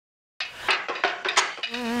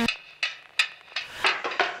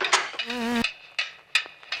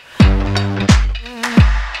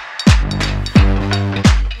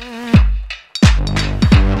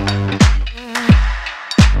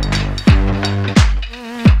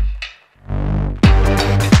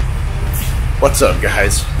What's up,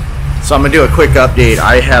 guys? So I'm gonna do a quick update.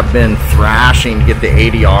 I have been thrashing to get the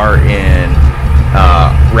ADR in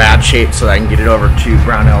rad shape so that I can get it over to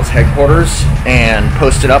Brownells headquarters and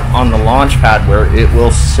post it up on the launch pad where it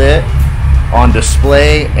will sit on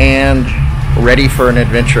display and ready for an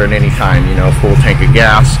adventure at any time. You know, full tank of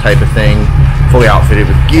gas type of thing, fully outfitted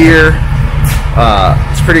with gear.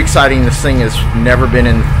 It's pretty exciting. This thing has never been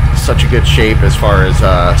in such a good shape as far as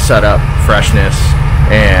setup, freshness,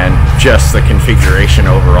 and just the configuration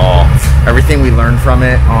overall. Everything we learned from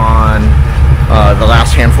it on the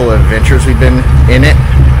last handful of adventures we've been in it,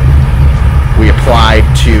 we applied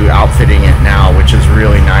to outfitting it now, which is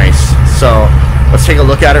really nice. So let's take a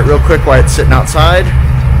look at it real quick while it's sitting outside.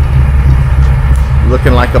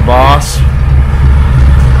 Looking like a boss.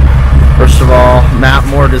 First of all, Matt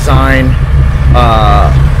Moore design,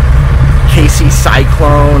 KC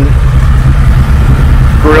Cyclone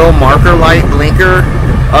grill marker light blinker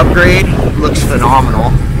upgrade. Looks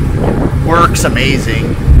phenomenal, works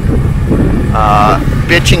amazing.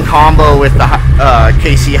 Bitching combo with the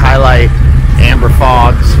KC Highlight amber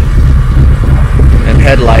fogs and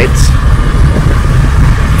headlights.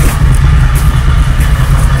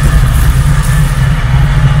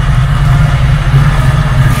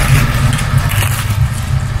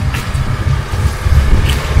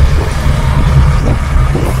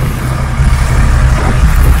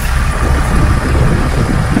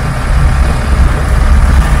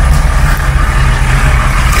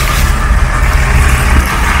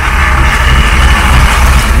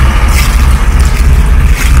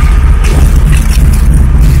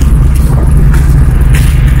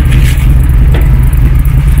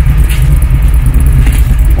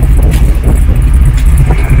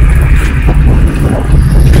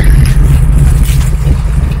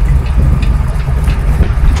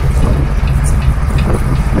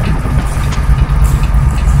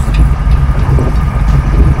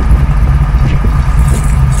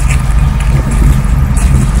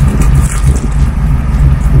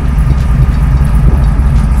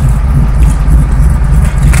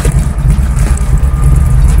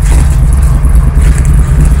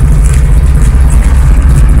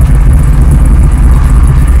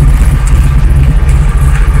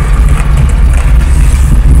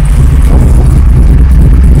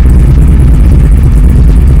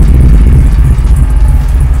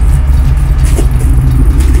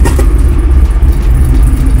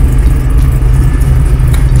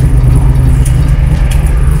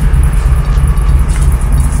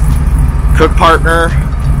 Cook partner,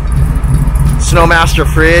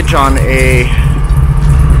 Snowmaster fridge on a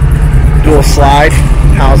dual slide,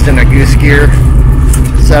 housed in a goose gear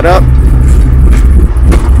setup.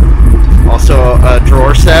 Also a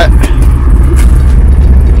drawer set.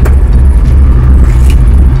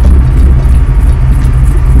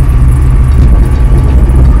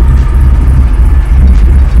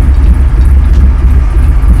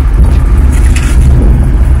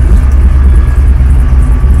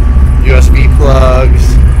 USB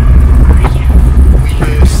plugs,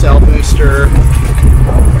 we use cell booster,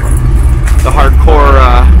 the hardcore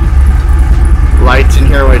lights in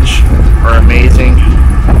here, which are amazing.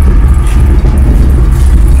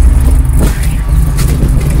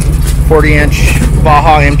 .40-inch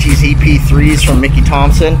Baja MTZ P3s from Mickey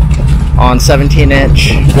Thompson on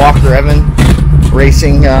 17-inch Walker Evan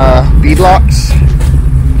Racing beadlocks.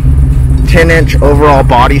 10-inch overall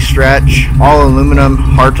body stretch, all aluminum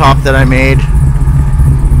hardtop that I made.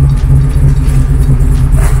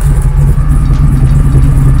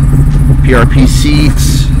 PRP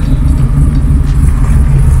seats,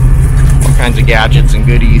 all kinds of gadgets and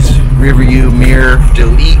goodies. Rear view mirror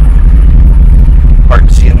delete, hard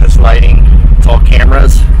to see in this lighting. It's all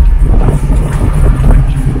cameras.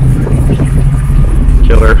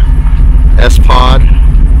 Killer S-Pod.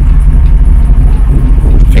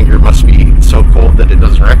 Finger must be so cold that it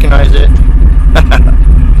doesn't recognize it.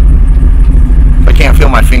 If I can't feel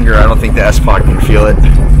my finger, I don't think the S-Pod can feel it.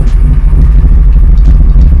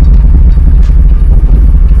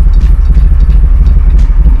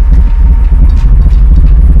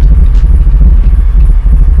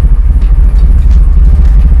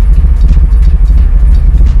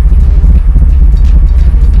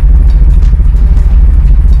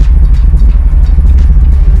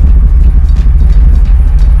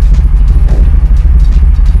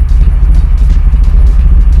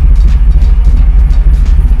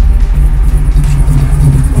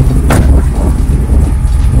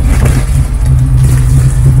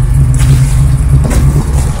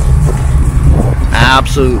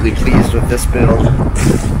 Absolutely pleased with this build.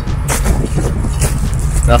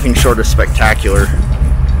 Nothing short of spectacular.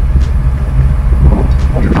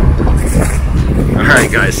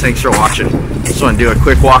 Alright guys, thanks for watching. Just want to do a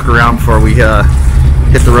quick walk around before we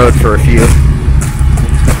hit the road for a few.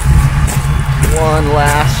 One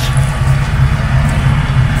last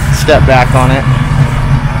step back on it.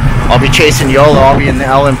 I'll be chasing Yolo. I'll be in the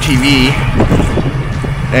LMTV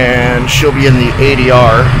and she'll be in the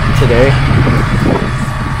ADR today.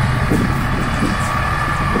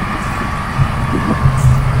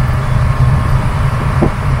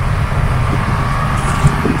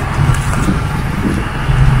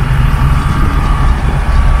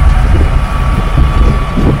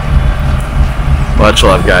 Much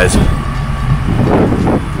love, guys.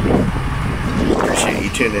 Appreciate you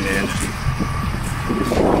tuning in.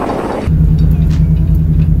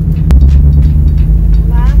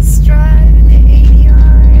 Last drive in the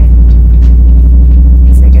ADR.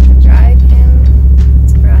 Guess I get to drive him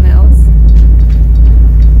to Brownells.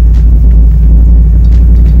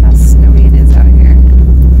 How snowy it is out here.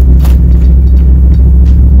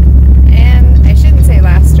 And I shouldn't say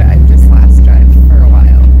last drive, just last drive for a while.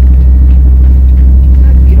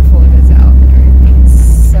 Beautiful it is out.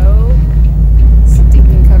 Everything's so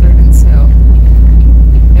stinking covered in snow.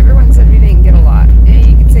 Everyone said we didn't get a lot. Yeah,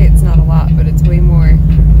 you could say it's not a lot, but it's way more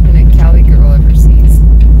than a Cali girl ever sees.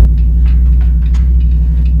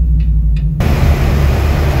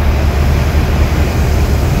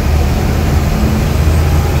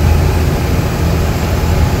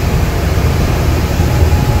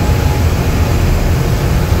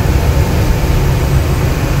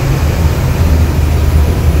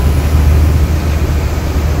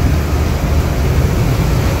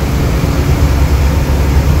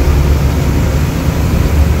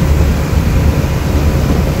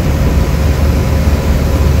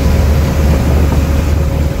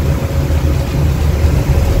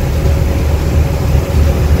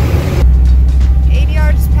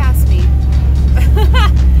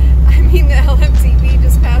 LMTV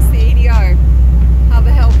just passed the ADR. How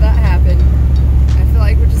the hell did that happen? I feel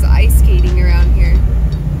like we're just ice skating around here.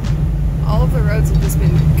 All of the roads have just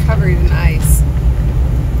been covered in ice.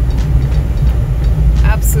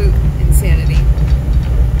 Absolute insanity.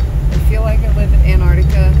 I feel like I live in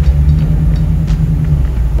Antarctica.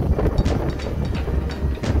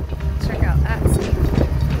 Check out that scene.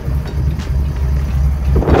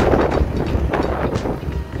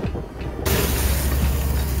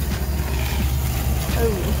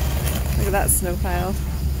 Oh, look at that snow pile.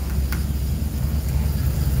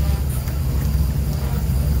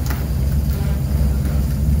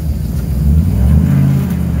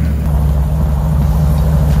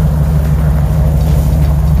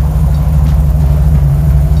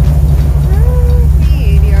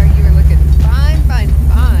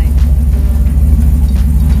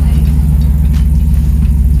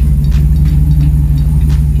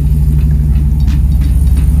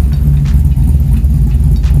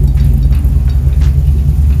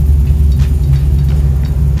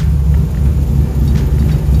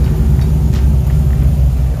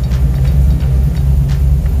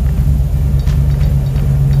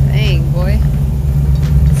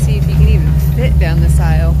 Down this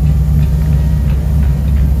aisle.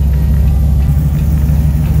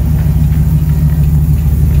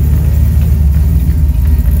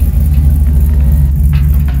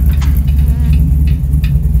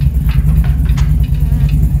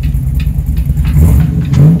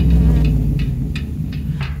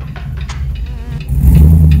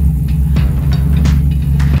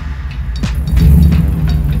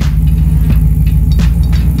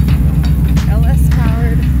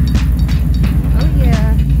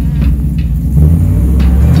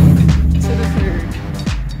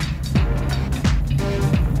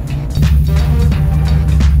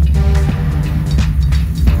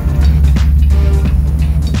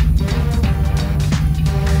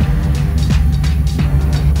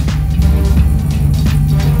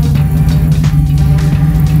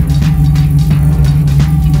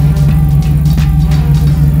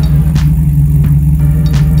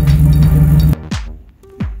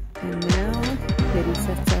 Yeti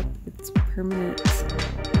sets up its permanent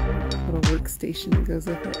little workstation that goes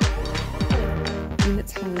with it in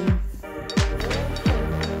its home.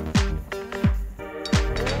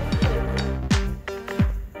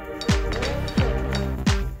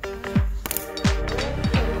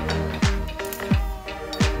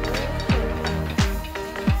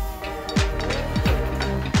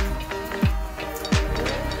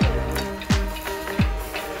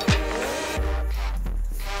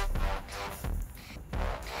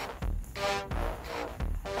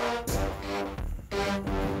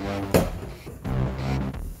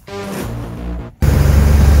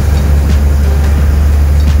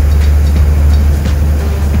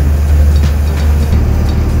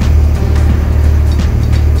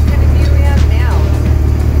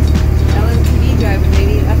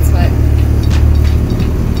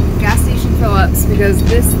 because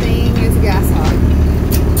this thing is a gas hog.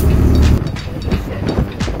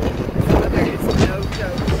 This weather is no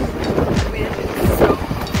joke. The wind is so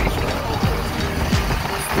freaking cold.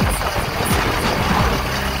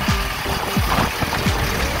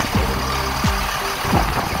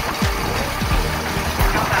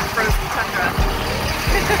 Got that frozen tundra.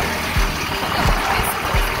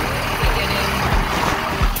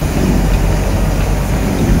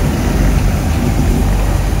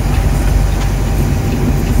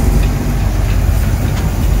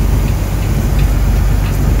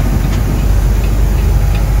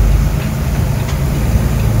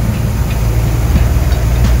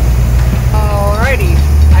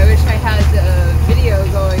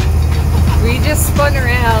 Spun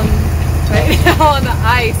around right now on the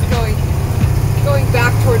ice going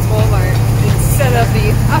back towards Walmart instead of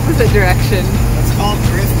the opposite direction. It's called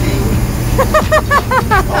drifting.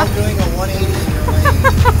 It's called doing a 180 in your lane.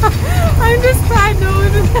 I'm just glad no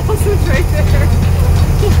one else is right there.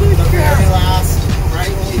 The very last, right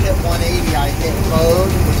when we hit 180, I hit mode,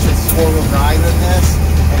 which is 4-wheel drive in this,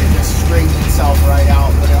 and it just straightened itself right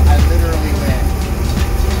out. But I literally went